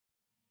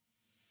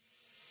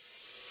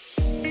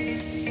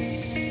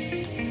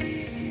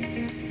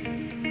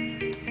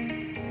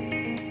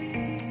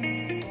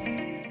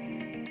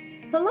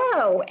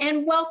Hello,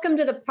 and welcome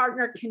to the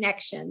Partner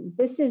Connection.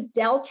 This is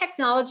Dell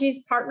Technologies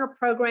Partner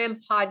Program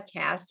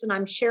podcast, and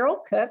I'm Cheryl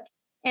Cook.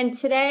 And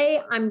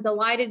today I'm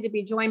delighted to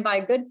be joined by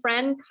a good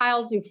friend,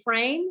 Kyle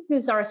Dufresne,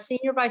 who's our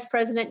Senior Vice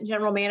President and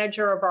General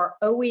Manager of our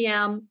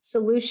OEM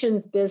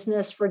Solutions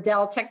business for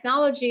Dell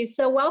Technologies.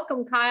 So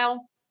welcome,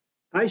 Kyle.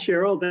 Hi,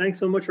 Cheryl. Thanks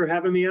so much for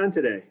having me on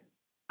today.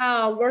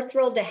 Oh, we're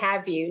thrilled to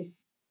have you.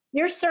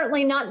 You're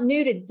certainly not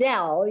new to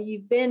Dell.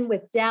 You've been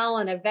with Dell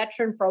and a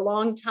veteran for a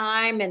long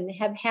time and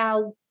have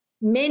held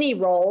many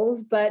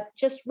roles, but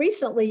just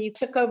recently you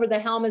took over the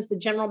helm as the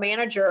general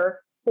manager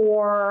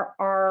for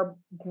our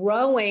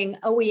growing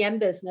OEM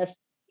business.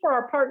 For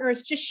our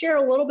partners, just share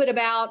a little bit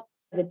about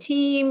the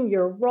team,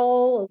 your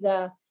role,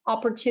 the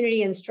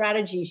opportunity and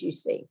strategies you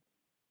see.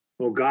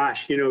 Well,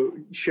 gosh,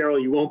 Cheryl,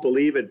 you won't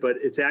believe it, but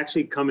it's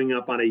actually coming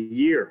up on a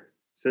year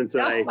since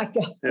I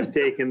have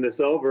taken this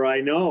over. I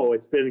know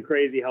it's been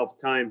crazy how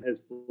time has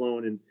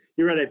flown. And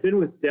you're right, I've been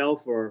with Dell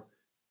for,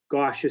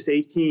 just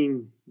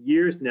 18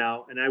 years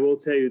now. And I will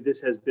tell you,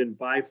 this has been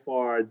by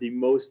far the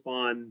most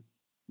fun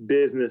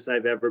business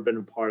I've ever been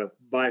a part of,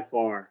 by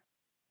far.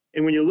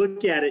 And when you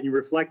look at it and you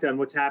reflect on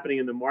what's happening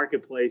in the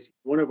marketplace,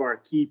 one of our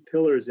key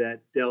pillars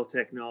at Dell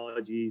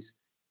Technologies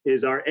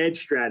is our edge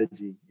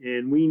strategy.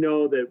 And we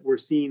know that we're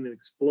seeing an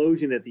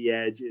explosion at the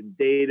edge in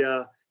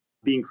data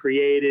being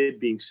created,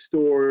 being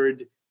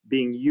stored,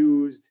 being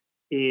used.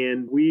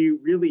 And we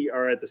really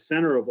are at the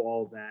center of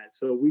all of that.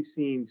 So we've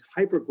seen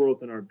hyper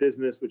growth in our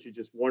business, which is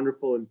just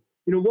wonderful. And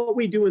what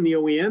we do in the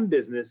OEM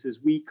business is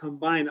we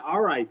combine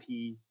our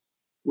IP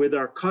with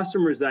our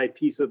customers'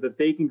 IP so that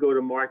they can go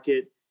to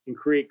market and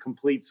create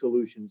complete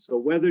solutions. So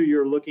whether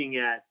you're looking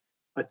at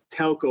a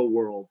telco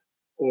world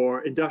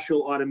or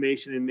industrial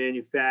automation and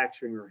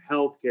manufacturing or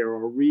healthcare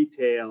or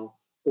retail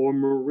or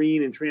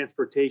marine and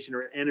transportation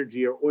or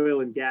energy or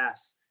oil and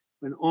gas,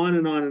 and on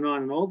and on and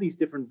on, and all these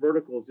different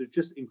verticals, they're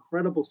just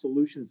incredible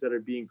solutions that are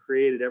being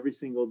created every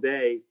single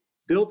day,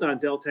 built on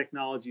Dell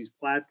Technologies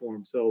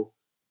platform. So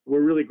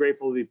we're really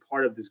grateful to be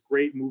part of this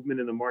great movement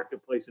in the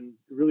marketplace and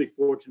really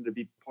fortunate to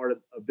be part of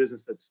a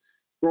business that's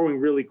growing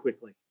really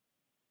quickly.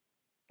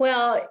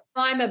 Well,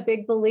 I'm a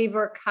big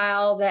believer,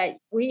 Kyle, that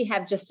we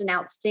have just an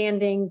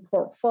outstanding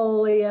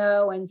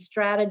portfolio and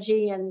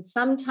strategy. And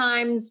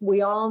sometimes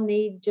we all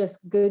need just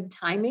good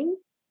timing.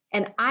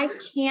 And I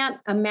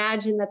can't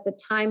imagine that the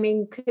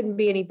timing couldn't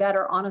be any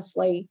better,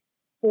 honestly,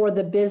 for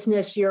the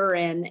business you're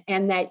in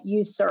and that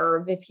you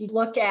serve. If you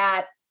look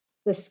at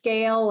the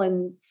scale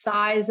and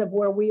size of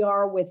where we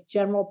are with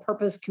general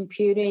purpose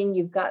computing,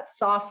 you've got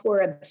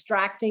software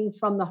abstracting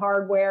from the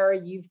hardware,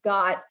 you've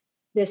got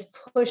this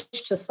push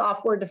to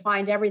software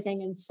defined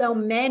everything. And so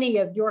many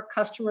of your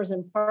customers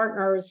and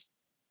partners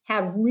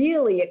have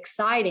really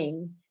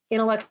exciting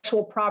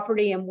intellectual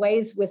property and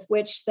ways with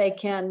which they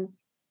can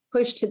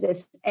push to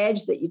this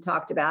edge that you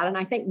talked about. And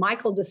I think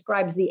Michael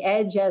describes the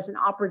edge as an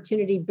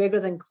opportunity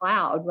bigger than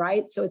cloud,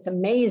 right? So it's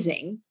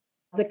amazing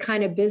the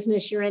kind of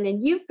business you're in.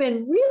 And you've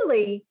been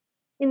really,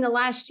 in the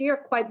last year,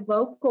 quite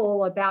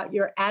vocal about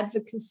your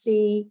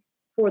advocacy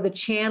for the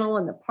channel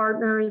and the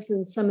partners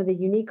and some of the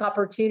unique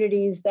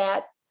opportunities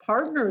that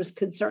partners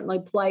could certainly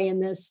play in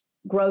this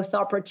growth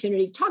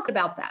opportunity. Talk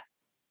about that.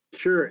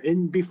 Sure.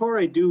 And before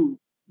I do,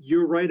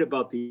 you're right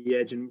about the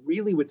edge. And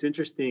really what's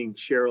interesting,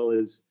 Cheryl,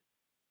 is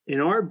in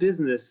our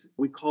business,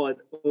 we call it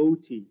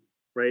OT,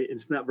 right?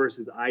 It's not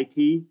versus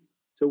IT.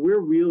 So we're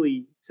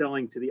really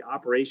selling to the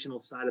operational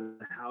side of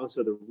the house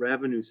or the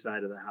revenue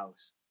side of the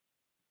house.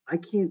 I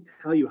can't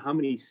tell you how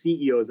many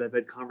CEOs I've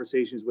had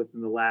conversations with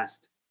in the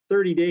last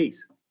 30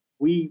 days.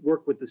 We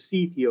work with the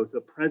CTOs,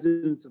 the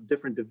presidents of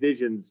different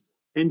divisions,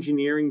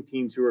 engineering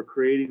teams who are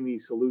creating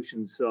these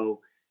solutions.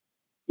 So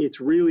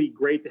it's really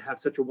great to have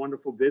such a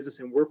wonderful business,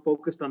 and we're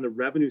focused on the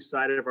revenue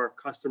side of our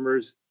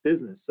customers'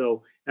 business.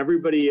 So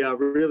everybody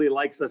really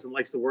likes us and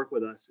likes to work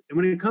with us. And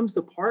when it comes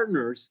to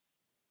partners,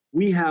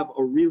 we have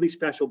a really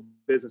special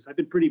business. I've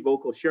been pretty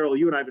vocal. Cheryl,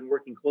 you and I have been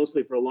working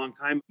closely for a long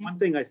time. One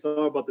thing I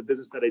saw about the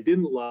business that I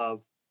didn't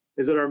love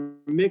is that our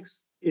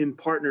mix in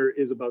partner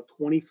is about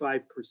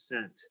 25%,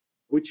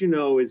 which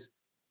is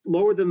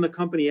lower than the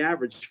company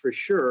average for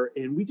sure.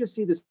 And we just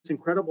see this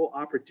incredible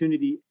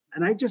opportunity.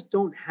 And I just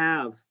don't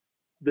have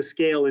the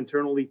scale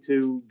internally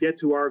to get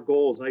to our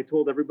goals. I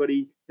told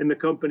everybody in the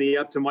company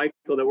up to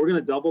Michael that we're going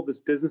to double this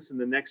business in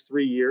the next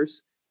 3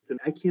 years. And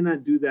I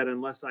cannot do that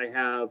unless I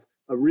have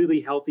a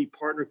really healthy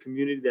partner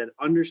community that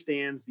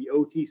understands the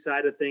OT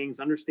side of things,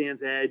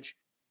 understands edge,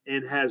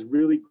 and has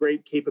really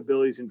great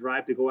capabilities and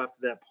drive to go after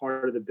that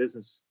part of the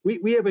business.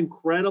 We have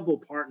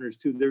incredible partners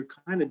too. They're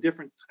kind of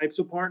different types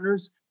of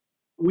partners.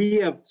 We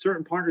have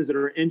certain partners that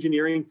are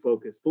engineering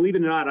focused. Believe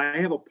it or not,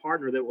 I have a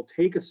partner that will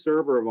take a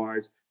server of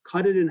ours,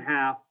 cut it in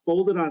half,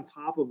 fold it on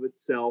top of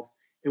itself,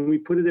 and we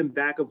put it in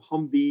back of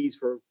Humvees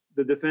for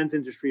the defense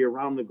industry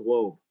around the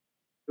globe.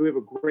 We have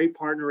a great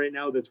partner right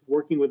now that's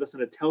working with us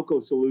on a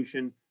telco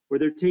solution where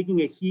they're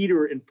taking a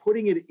heater and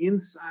putting it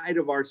inside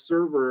of our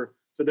server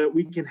so that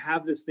we can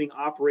have this thing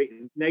operate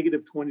in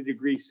negative 20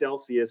 degrees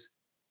Celsius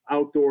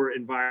outdoor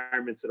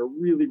environments that are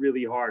really,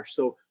 really harsh.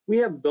 So we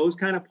have those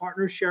kind of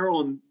partners,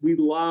 Cheryl, and we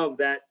love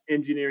that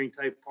engineering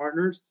type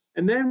partners.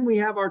 And then we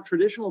have our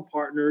traditional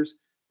partners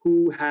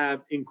who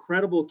have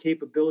incredible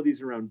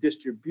capabilities around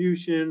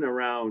distribution,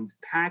 around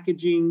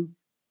packaging,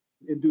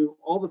 and doing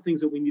all the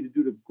things that we need to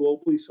do to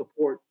globally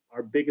support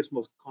our biggest,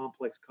 most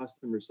complex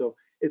customers. So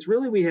it's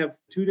really, we have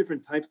two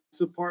different types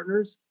of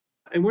partners,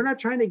 and we're not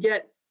trying to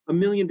get a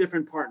million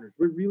different partners.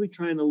 We're really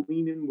trying to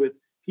lean in with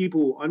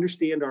people who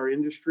understand our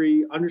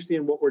industry,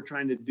 understand what we're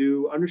trying to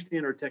do,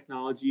 understand our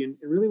technology, and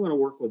really want to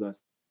work with us.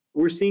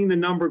 We're seeing the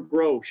number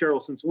grow,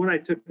 Cheryl. Since when I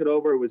took it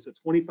over, it was a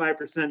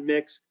 25%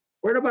 mix.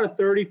 We're at about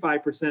a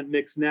 35%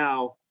 mix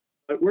now,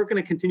 but we're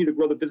going to continue to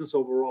grow the business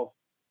overall.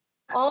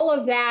 All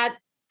of that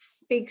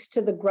speaks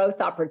to the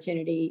growth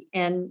opportunity.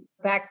 And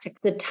back to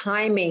the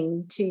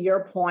timing, to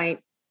your point,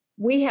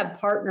 we have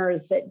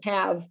partners that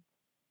have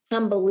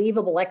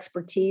unbelievable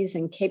expertise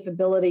and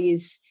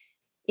capabilities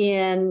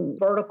in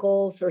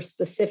verticals or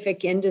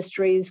specific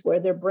industries where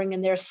they're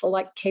bringing their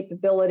select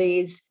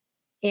capabilities.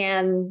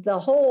 And the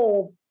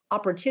whole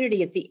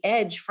opportunity at the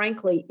edge,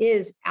 frankly,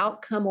 is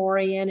outcome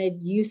oriented,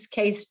 use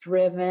case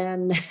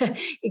driven.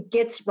 It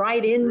gets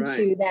right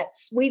into that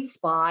sweet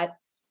spot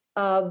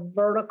of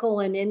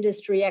vertical and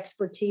industry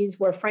expertise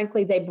where,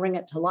 frankly, they bring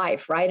it to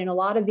life, right? And a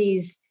lot of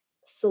these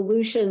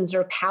solutions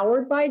are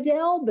powered by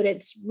Dell, but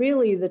it's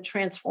really the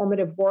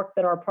transformative work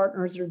that our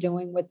partners are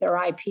doing with their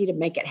IP to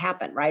make it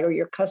happen, right? Or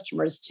your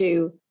customers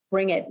to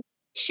bring it.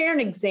 Share an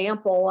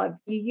example of,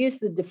 you use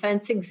the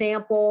defense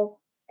example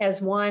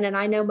as one, and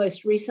I know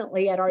most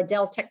recently at our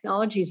Dell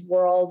Technologies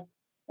World,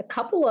 a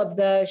couple of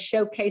the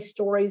showcase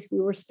stories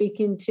we were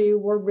speaking to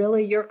were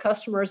really your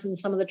customers and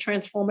some of the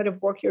transformative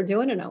work you're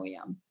doing in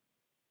OEM.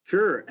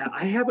 Sure.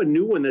 I have a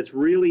new one that's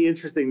really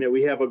interesting that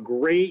we have a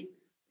great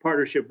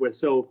partnership with.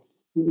 So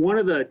one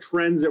of the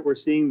trends that we're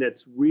seeing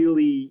that's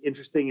really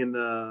interesting in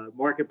the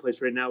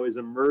marketplace right now is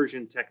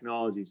immersion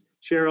technologies.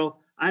 Cheryl,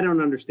 I don't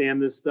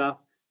understand this stuff,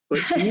 but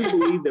can you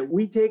believe that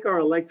we take our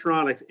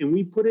electronics and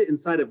we put it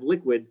inside of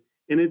liquid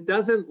and it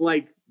doesn't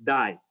like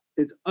die?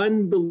 It's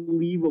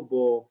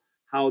unbelievable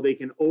how they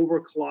can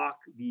overclock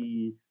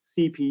the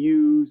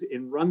CPUs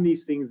and run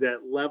these things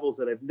at levels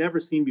that I've never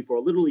seen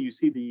before. Literally, you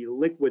see the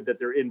liquid that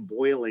they're in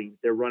boiling,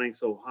 they're running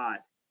so hot.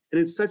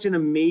 And it's such an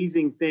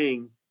amazing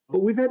thing.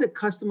 But we've had to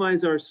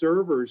customize our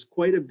servers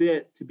quite a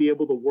bit to be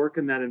able to work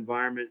in that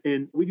environment.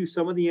 And we do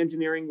some of the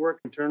engineering work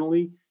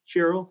internally,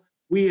 Cheryl.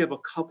 We have a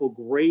couple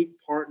great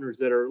partners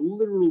that are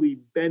literally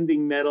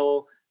bending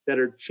metal, that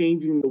are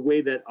changing the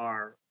way that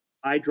our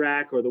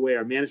iDRAC or the way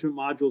our management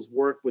modules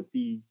work with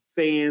the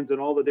fans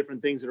and all the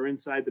different things that are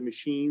inside the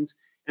machines.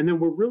 And then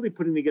we're really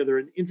putting together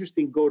an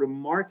interesting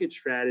go-to-market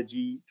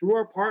strategy through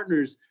our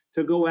partners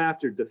to go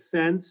after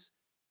defense.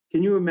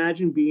 Can you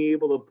imagine being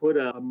able to put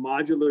a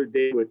modular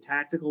data to a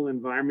tactical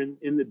environment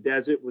in the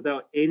desert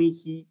without any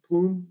heat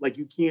plume? Like,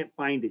 you can't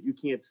find it, you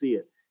can't see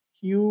it.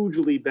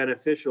 Hugely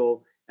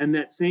beneficial. And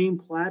that same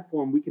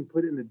platform, we can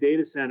put it in the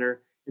data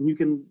center and you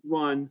can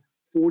run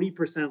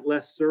 40%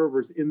 less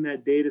servers in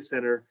that data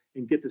center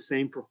and get the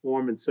same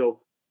performance.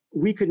 So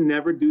we could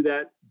never do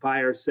that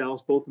by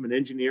ourselves, both from an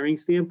engineering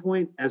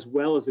standpoint as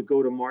well as a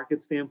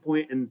go-to-market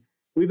standpoint. And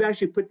we've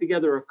actually put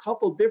together a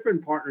couple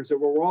different partners that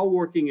we're all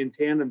working in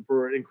tandem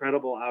for an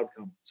incredible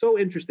outcome. So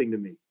interesting to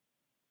me.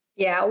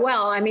 Yeah,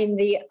 well, I mean,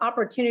 the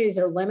opportunities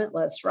are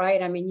limitless,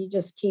 right? I mean, you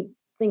just keep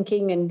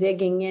thinking and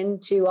digging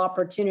into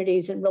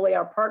opportunities, and really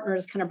our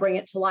partners kind of bring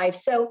it to life.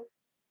 So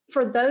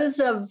for those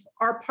of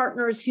our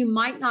partners who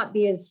might not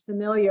be as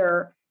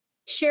familiar,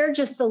 share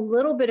just a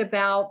little bit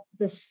about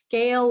the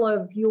scale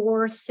of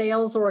your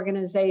sales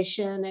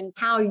organization and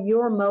how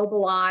you're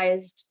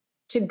mobilized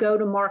to go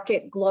to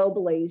market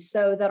globally,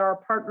 so that our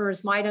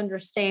partners might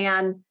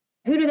understand,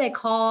 who do they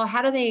call,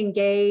 how do they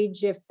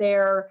engage if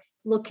they're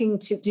looking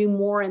to do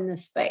more in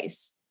this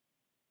space.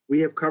 We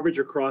have coverage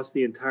across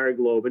the entire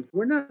globe, and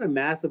we're not a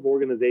massive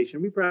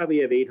organization. We probably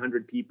have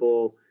 800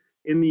 people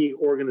in the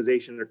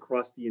organization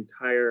across the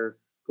entire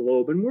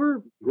globe, and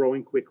we're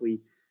growing quickly.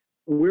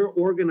 We're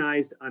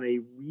organized on a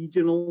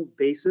regional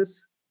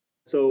basis.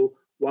 So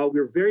while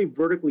we're very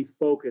vertically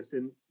focused,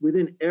 and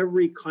within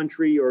every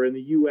country, or in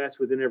the US,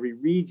 within every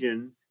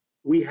region,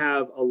 we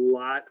have a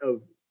lot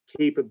of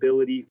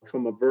capability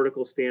from a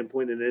vertical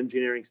standpoint and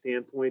engineering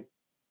standpoint.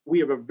 We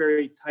have a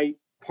very tight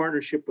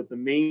partnership with the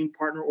main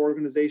partner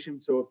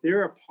organization. So if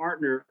they're a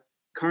partner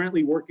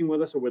currently working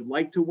with us or would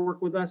like to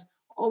work with us,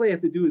 all they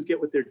have to do is get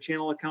with their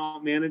channel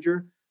account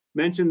manager,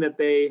 mention that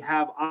they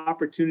have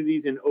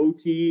opportunities in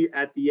OT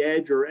at the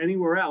edge or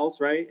anywhere else,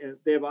 right? And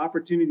they have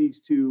opportunities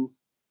to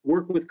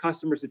work with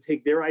customers to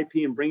take their IP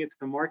and bring it to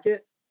the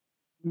market.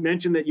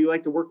 Mention that you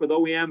like to work with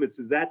OEM. It's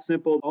that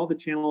simple. All the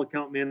channel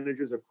account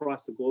managers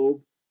across the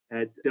globe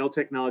at Dell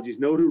Technologies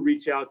know who to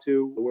reach out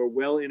to. We're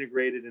well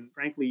integrated, and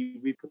frankly,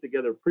 we put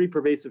together a pretty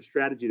pervasive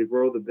strategy to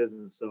grow the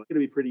business. So it's going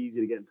to be pretty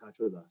easy to get in touch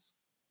with us.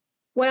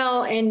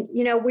 Well, and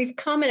we've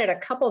commented a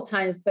couple of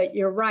times, but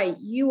you're right.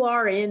 You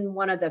are in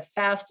one of the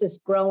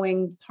fastest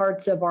growing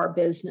parts of our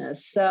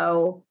business.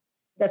 So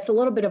That's a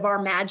little bit of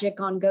our magic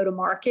on go to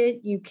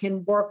market. You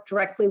can work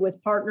directly with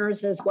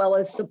partners as well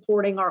as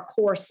supporting our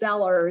core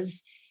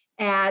sellers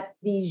at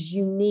these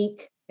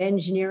unique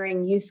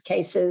engineering use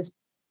cases.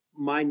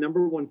 My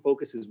number one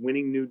focus is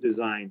winning new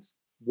designs,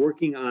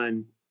 working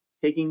on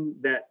taking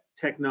that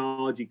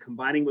technology,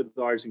 combining with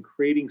ours, and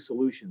creating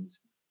solutions.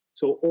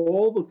 So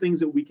all the things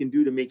that we can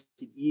do to make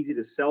it easy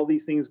to sell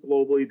these things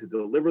globally, to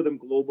deliver them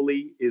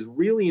globally, is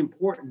really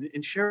important.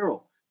 And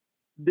Cheryl,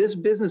 this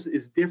business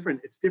is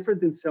different. It's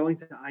different than selling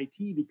to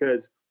IT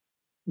because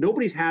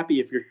nobody's happy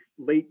if you're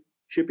late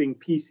shipping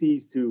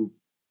PCs to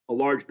a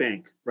large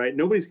bank, right?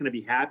 Nobody's going to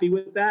be happy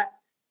with that.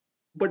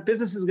 But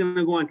business is going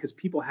to go on because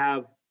people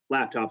have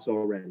laptops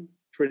already,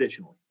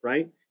 traditionally,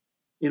 right?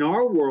 In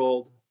our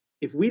world,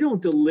 if we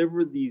don't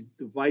deliver these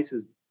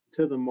devices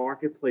to the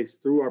marketplace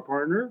through our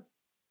partner,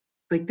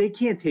 like they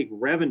can't take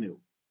revenue.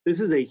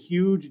 This is a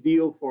huge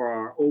deal for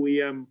our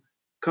OEM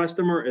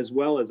customer as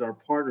well as our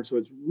partner. So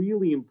it's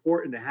really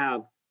important to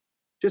have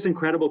just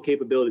incredible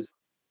capabilities.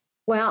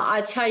 Well,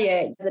 I tell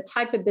you, the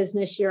type of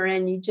business you're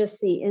in, you just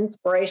see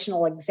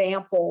inspirational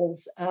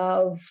examples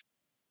of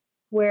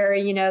where,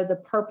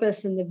 the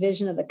purpose and the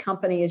vision of the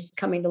company is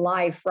coming to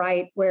life,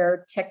 right?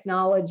 Where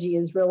technology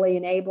is really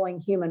enabling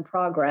human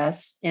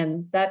progress.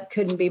 And that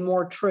couldn't be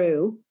more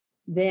true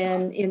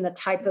than in the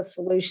type of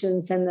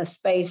solutions and the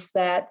space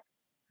that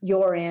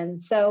you're in.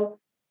 So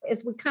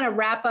as we kind of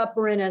wrap up,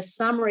 we're in a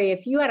summary.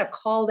 If you had a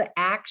call to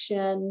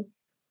action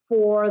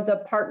for the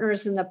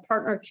partners in the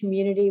partner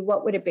community,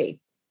 what would it be?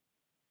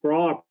 For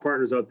all our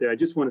partners out there, I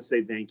just want to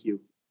say thank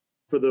you.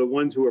 For the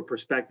ones who are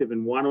prospective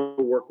and want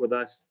to work with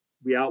us,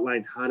 we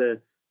outlined how to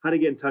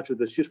get in touch with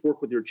us. Just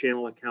work with your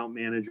channel account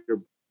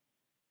manager.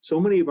 So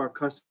many of our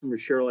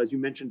customers, Cheryl, as you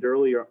mentioned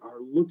earlier, are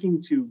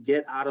looking to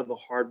get out of the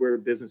hardware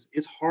business.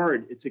 It's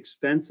hard, it's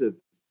expensive,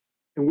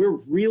 and we're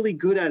really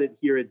good at it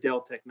here at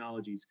Dell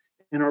Technologies.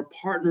 And our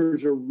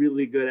partners are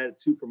really good at it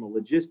too, from a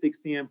logistics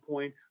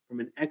standpoint,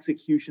 from an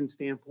execution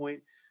standpoint.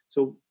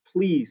 So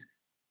please,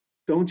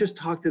 don't just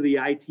talk to the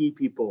IT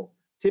people.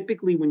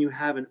 Typically, when you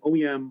have an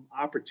OEM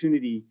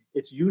opportunity,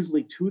 it's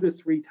usually 2 to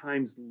 3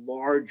 times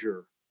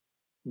larger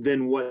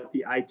than what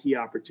the IT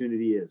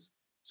opportunity is.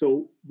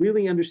 So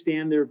really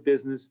understand their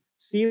business,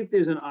 see if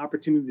there's an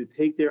opportunity to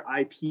take their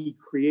IP,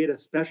 create a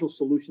special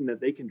solution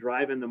that they can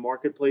drive in the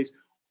marketplace,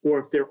 or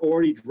if they're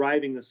already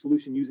driving a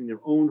solution using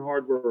their own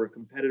hardware or a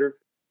competitor,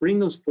 bring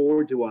those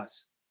forward to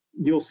us.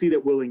 You'll see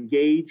that we'll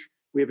engage.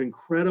 We have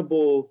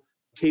incredible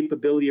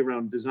capability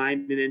around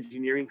design and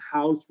engineering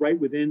housed right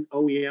within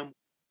OEM.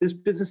 This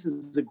business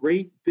is a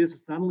great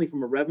business, not only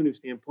from a revenue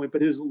standpoint,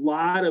 but there's a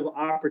lot of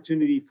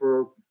opportunity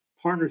for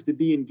partners to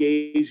be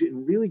engaged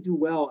and really do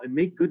well and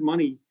make good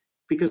money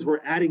because we're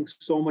adding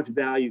so much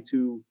value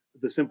to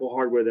the simple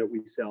hardware that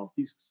we sell.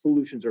 These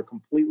solutions are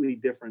completely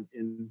different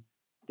and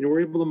we're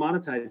able to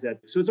monetize that.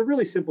 So it's a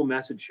really simple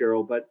message,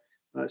 Cheryl, but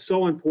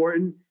so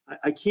important.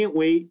 I can't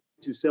wait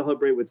to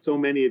celebrate with so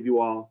many of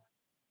you all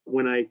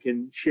when I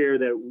can share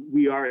that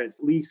we are at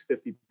least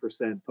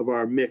 50% of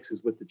our mix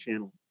is with the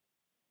channel.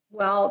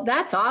 Well,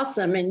 that's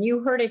awesome. And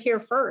you heard it here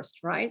first,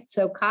 right?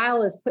 So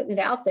Kyle is putting it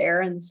out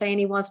there and saying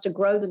he wants to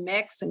grow the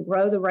mix and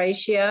grow the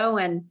ratio.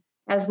 And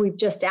as we've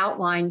just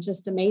outlined,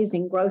 just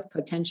amazing growth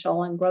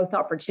potential and growth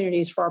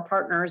opportunities for our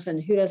partners.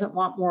 And who doesn't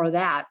want more of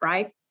that,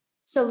 right?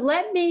 So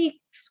let me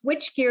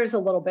switch gears a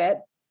little bit.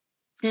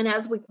 And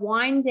as we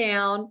wind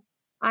down,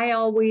 I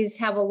always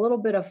have a little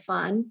bit of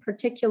fun,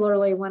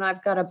 particularly when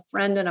I've got a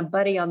friend and a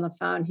buddy on the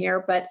phone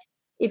here. But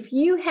if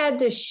you had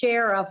to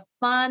share a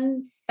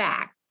fun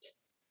fact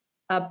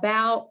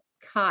about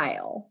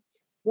Kyle,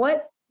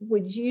 what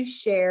would you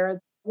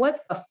share?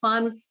 What's a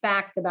fun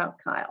fact about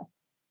Kyle?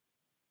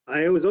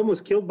 I was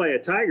almost killed by a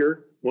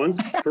tiger once,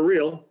 for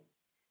real.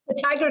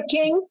 The Tiger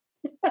King?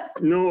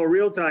 No, a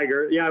real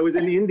tiger. Yeah, I was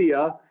in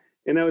India,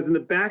 and I was in the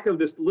back of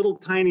this little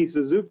tiny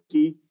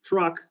Suzuki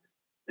truck,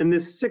 and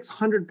this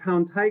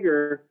 600-pound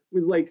tiger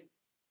was like,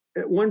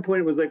 at one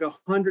point, it was like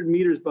 100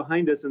 meters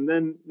behind us, and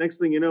then next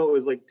thing you know, it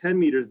was like 10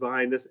 meters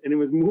behind us, and it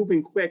was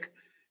moving quick,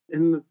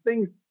 and the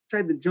thing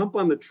tried to jump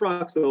on the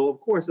truck. So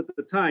of course, at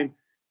the time,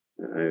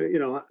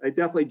 I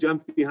definitely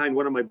jumped behind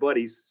one of my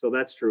buddies. So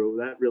that's true.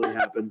 That really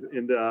happened.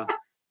 And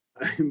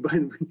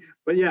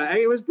but yeah,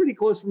 it was pretty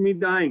close for me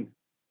dying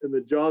in the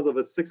jaws of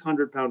a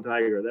 600-pound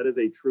tiger. That is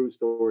a true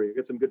story. I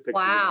got some good pictures.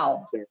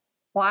 Wow!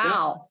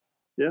 Wow!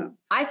 Yeah.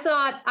 I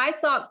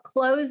thought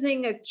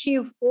closing a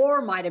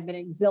Q4 might have been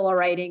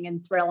exhilarating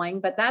and thrilling,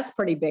 but that's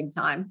pretty big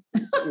time.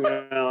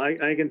 Well,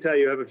 I can tell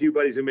you, I have a few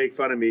buddies who make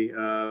fun of me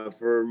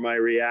for my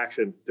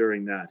reaction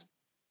during that.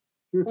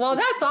 Well,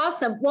 that's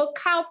awesome. Well,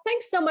 Kyle,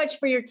 thanks so much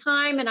for your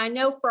time. And I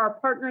know for our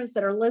partners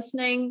that are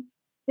listening,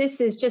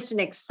 this is just an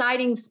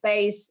exciting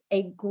space,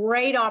 a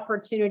great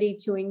opportunity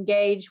to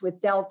engage with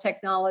Dell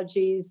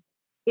Technologies.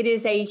 It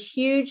is a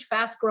huge,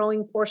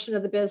 fast-growing portion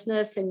of the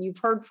business. And you've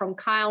heard from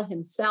Kyle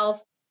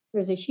himself.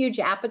 There's a huge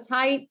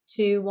appetite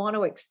to want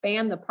to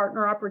expand the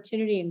partner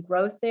opportunity and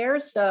growth there.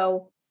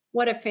 So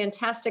what a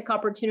fantastic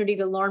opportunity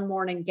to learn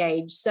more and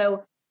engage.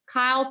 So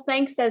Kyle,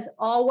 thanks as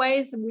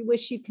always. And we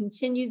wish you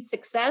continued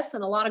success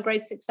and a lot of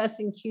great success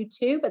in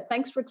Q2. But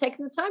thanks for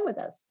taking the time with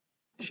us.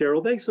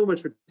 Cheryl, thanks so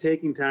much for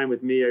taking time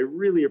with me. I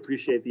really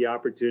appreciate the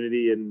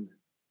opportunity, and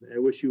I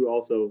wish you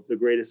also the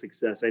greatest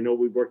success. I know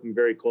we've been working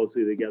very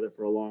closely together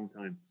for a long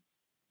time.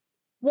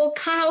 Well,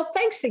 Kyle,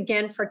 thanks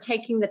again for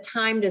taking the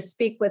time to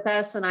speak with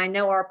us. And I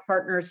know our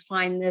partners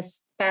find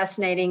this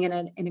fascinating and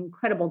an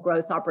incredible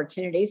growth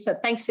opportunity. So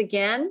thanks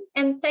again.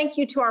 And thank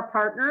you to our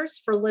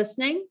partners for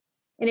listening.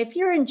 And if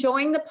you're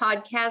enjoying the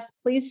podcast,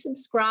 please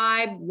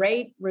subscribe,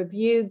 rate,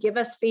 review, give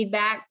us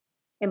feedback.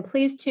 And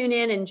please tune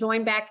in and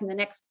join back in the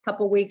next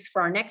couple of weeks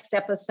for our next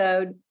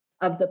episode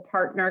of the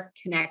Partner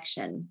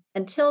Connection.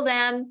 Until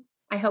then,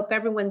 I hope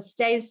everyone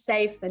stays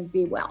safe and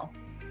be well.